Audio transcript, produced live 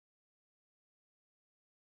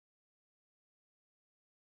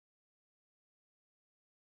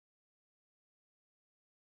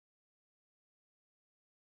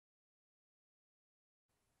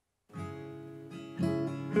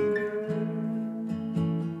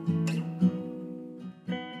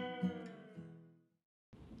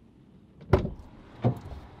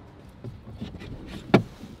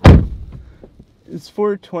It's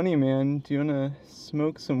 4:20, man. Do you wanna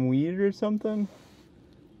smoke some weed or something?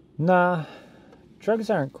 Nah, drugs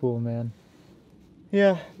aren't cool, man.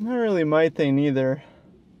 Yeah, not really my thing either.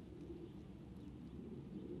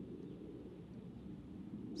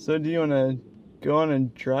 So do you wanna go on a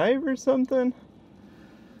drive or something?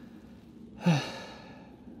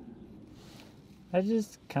 I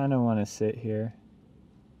just kind of want to sit here.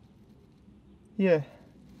 Yeah,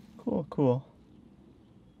 cool.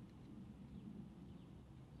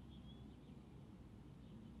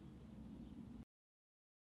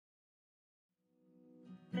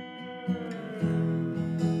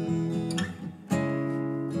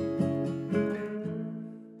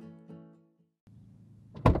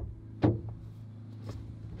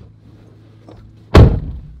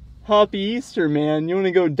 Happy Easter, man. You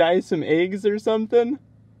wanna go dye some eggs or something?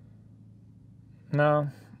 No,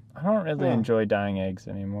 I don't really enjoy dyeing eggs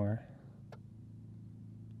anymore.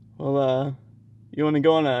 Well, you wanna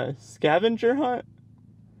go on a scavenger hunt?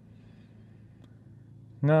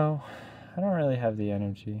 No, I don't really have the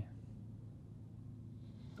energy.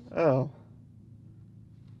 Oh.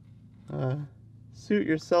 Suit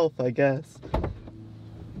yourself, I guess.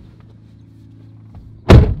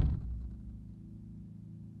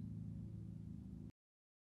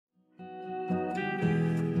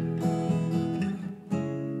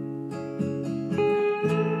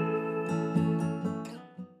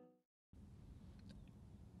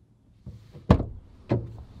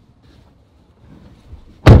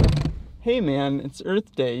 Hey man, it's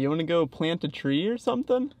Earth Day. You wanna go plant a tree or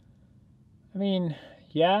something? I mean,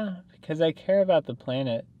 yeah, because I care about the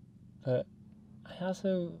planet, but I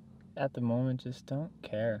also, at the moment, just don't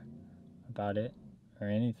care about it or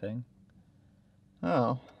anything.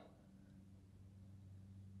 Oh.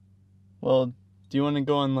 Well, do you wanna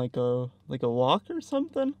go on like a walk or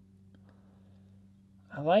something?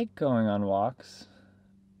 I like going on walks,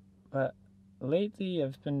 but lately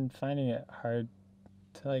I've been finding it hard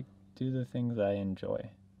to do the things I enjoy,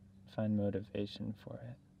 find motivation for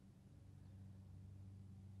it.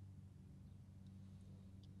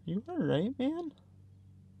 You alright, man?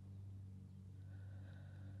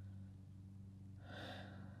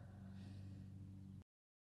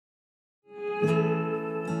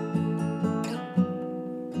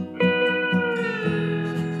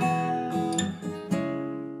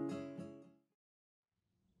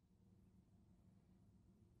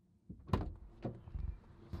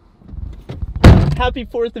 Happy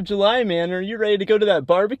 4th of July, man. Are you ready to go to that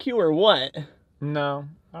barbecue or what? No,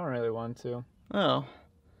 I don't really want to. Oh.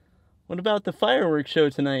 What about the fireworks show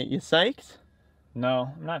tonight? You psyched?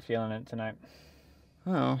 No, I'm not feeling it tonight.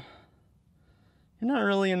 Oh. You're not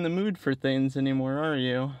really in the mood for things anymore, are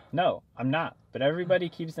you? No, I'm not. But everybody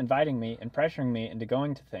keeps inviting me and pressuring me into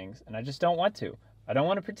going to things, and I just don't want to. I don't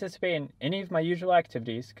want to participate in any of my usual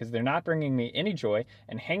activities because they're not bringing me any joy,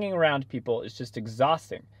 and hanging around people is just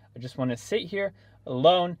exhausting. I just want to sit here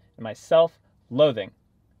alone in my self-loathing.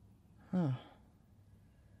 Oh.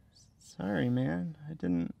 Sorry, man. I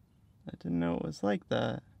didn't know it was like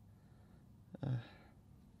that. I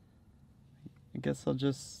guess I'll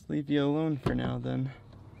just leave you alone for now then.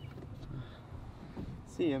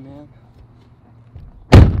 See ya, man.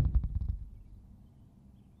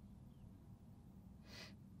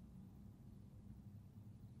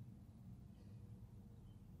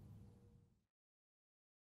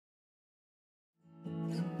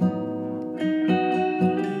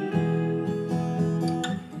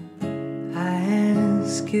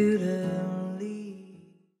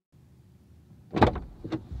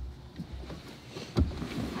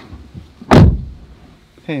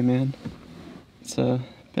 Hey man, it's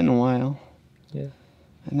been a while. Yeah.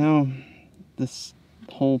 I know this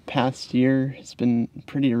whole past year has been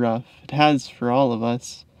pretty rough. It has for all of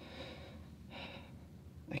us.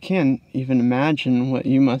 I can't even imagine what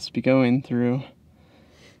you must be going through.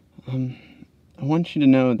 I want you to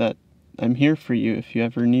know that I'm here for you if you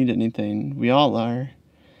ever need anything. We all are.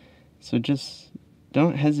 So just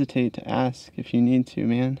don't hesitate to ask if you need to,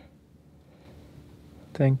 man.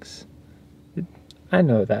 Thanks. I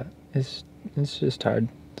know that. It's just hard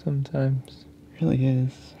sometimes. It really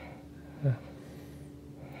is. Yeah.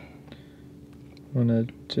 Wanna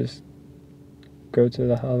just go to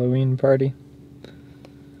the Halloween party?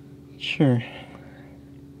 Sure.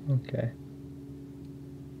 Okay.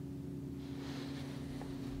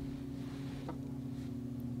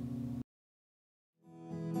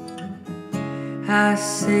 I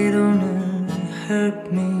say don't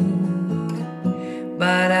hurt me,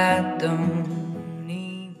 but I don't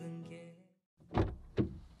even care.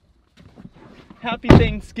 Happy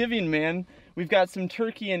Thanksgiving, man. We've got some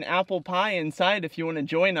turkey and apple pie inside if you want to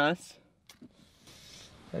join us.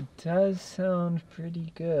 That does sound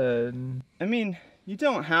pretty good. I mean, you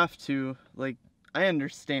don't have to, like, I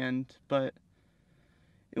understand, but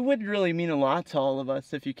it would really mean a lot to all of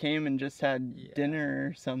us if you came and just had dinner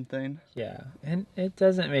or something. Yeah, and it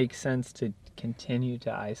doesn't make sense to continue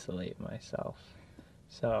to isolate myself.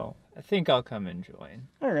 So, I think I'll come and join.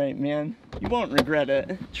 All right, man. You won't regret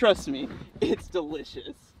it. Trust me, it's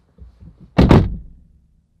delicious.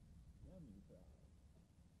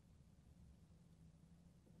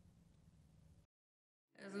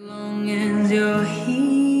 As long as you're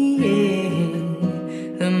here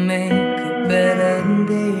to make a better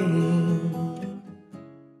day.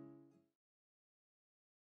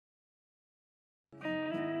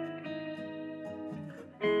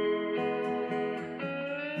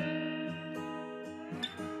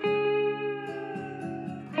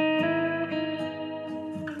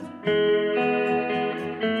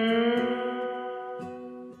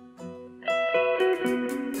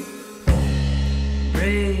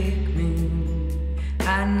 Break me,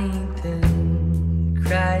 I need to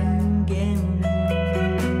cry.